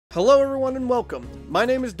Hello everyone and welcome. My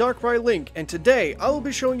name is Link, and today I will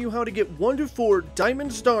be showing you how to get 1 to 4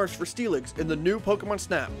 diamond stars for Steelix in the new Pokemon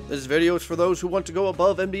Snap. This video is for those who want to go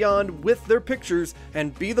above and beyond with their pictures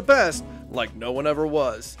and be the best like no one ever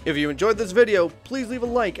was. If you enjoyed this video, please leave a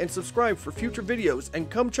like and subscribe for future videos, and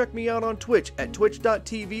come check me out on Twitch at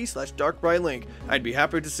twitch.tv/darkbrylink. I'd be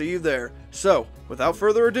happy to see you there. So, without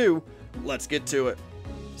further ado, let's get to it.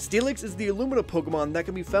 Steelix is the Illumina Pokemon that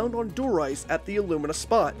can be found on Durice at the Illumina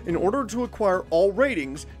spot. In order to acquire all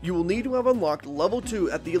ratings, you will need to have unlocked level 2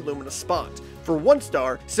 at the Illumina spot. For 1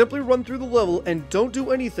 star, simply run through the level and don't do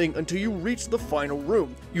anything until you reach the final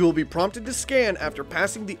room. You will be prompted to scan after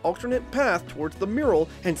passing the alternate path towards the mural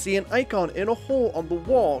and see an icon in a hole on the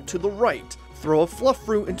wall to the right. Throw a fluff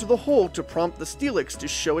fruit into the hole to prompt the Steelix to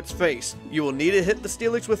show its face. You will need to hit the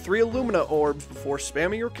Steelix with 3 Illumina orbs before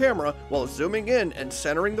spamming your camera while zooming in and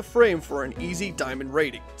centering the frame for an easy diamond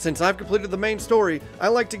rating. Since I've completed the main story, I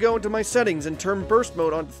like to go into my settings and turn burst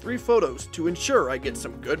mode onto 3 photos to ensure I get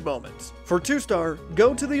some good moments. For 2 star,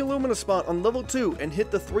 go to the Illumina spot on level 2 and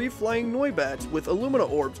hit the 3 flying Noibats with Illumina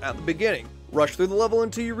orbs at the beginning. Rush through the level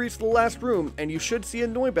until you reach the last room, and you should see a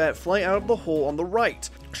Noibat fly out of the hole on the right.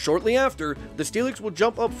 Shortly after, the Steelix will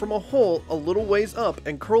jump up from a hole a little ways up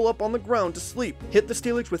and curl up on the ground to sleep. Hit the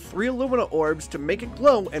Steelix with 3 Illumina orbs to make it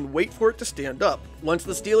glow and wait for it to stand up. Once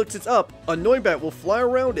the Steelix is up, a Noibat will fly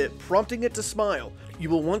around it, prompting it to smile. You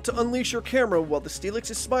will want to unleash your camera while the Steelix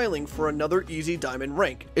is smiling for another easy diamond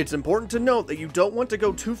rank. It's important to note that you don't want to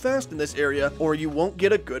go too fast in this area or you won't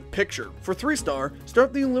get a good picture. For 3 star,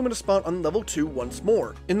 start the Illumina spot on level 2 once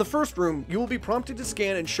more. In the first room, you will be prompted to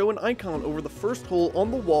scan and show an icon over the first hole on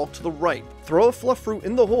the wall to the right. Throw a fluff fruit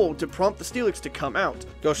in the hole to prompt the Steelix to come out.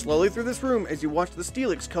 Go slowly through this room as you watch the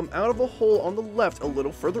Steelix come out of a hole on the left a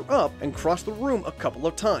little further up and cross the room a couple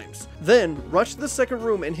of times. Then, rush to the second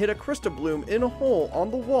room and hit a Crystabloom in a hole on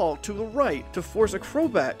the wall to the right to force a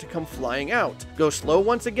Crobat to come flying out. Go slow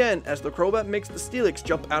once again as the Crobat makes the Steelix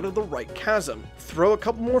jump out of the right chasm. Throw a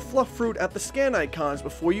couple more fluff fruit at the scan icons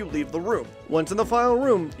before you leave the room. Once in the final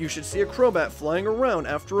room, you should see a Crobat flying around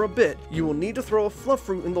after a bit. You will need to throw a fluff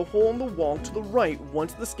fruit in the hole in the wall to the right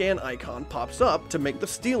once the scan icon pops up to make the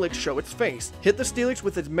Steelix show its face. Hit the Steelix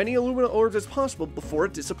with as many Illumina orbs as possible before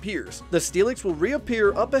it disappears. The Steelix will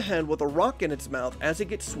reappear up ahead with a rock in its mouth as it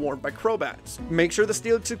gets swarmed by Crobats. Make sure the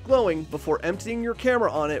Steelix is glowing before emptying your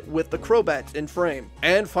camera on it with the Crobats in frame.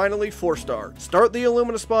 And finally, 4 star. Start the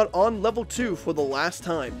Illumina spot on level 2 for the last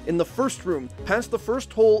time. In the first room, pass the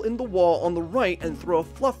first hole in the wall on the right and throw a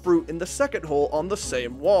fluff fruit in the second hole on the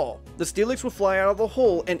same wall. The Steelix will fly out of the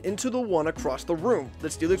hole and into the one across the room. The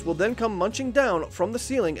Steelix will then come munching down from the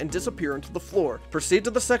ceiling and disappear into the floor. Proceed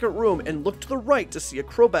to the second room and look to the right to see a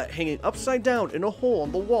Crobat hanging upside down in a hole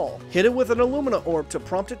on the wall. Hit it with an Illumina orb to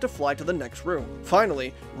prompt it to fly to the next room.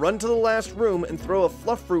 Finally, run to the last room and throw a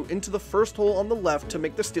fluff fruit into the first hole on the left to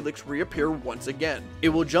make the Steelix reappear once again. It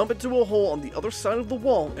will jump into a hole on the other side of the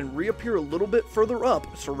wall and reappear a little bit further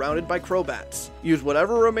up, surrounded by Crobats. Use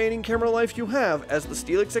whatever remaining camera life you have as the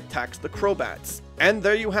Steelix attacks the Crobats. And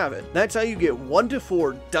there you have it. That's how you get 1 to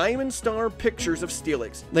 4 diamond star pictures of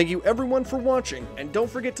Steelix. Thank you everyone for watching, and don't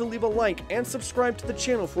forget to leave a like and subscribe to the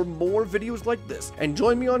channel for more videos like this. And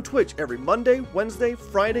join me on Twitch every Monday, Wednesday,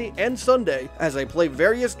 Friday, and Sunday as I play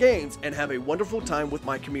various games and have a wonderful time with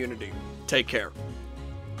my community. Take care.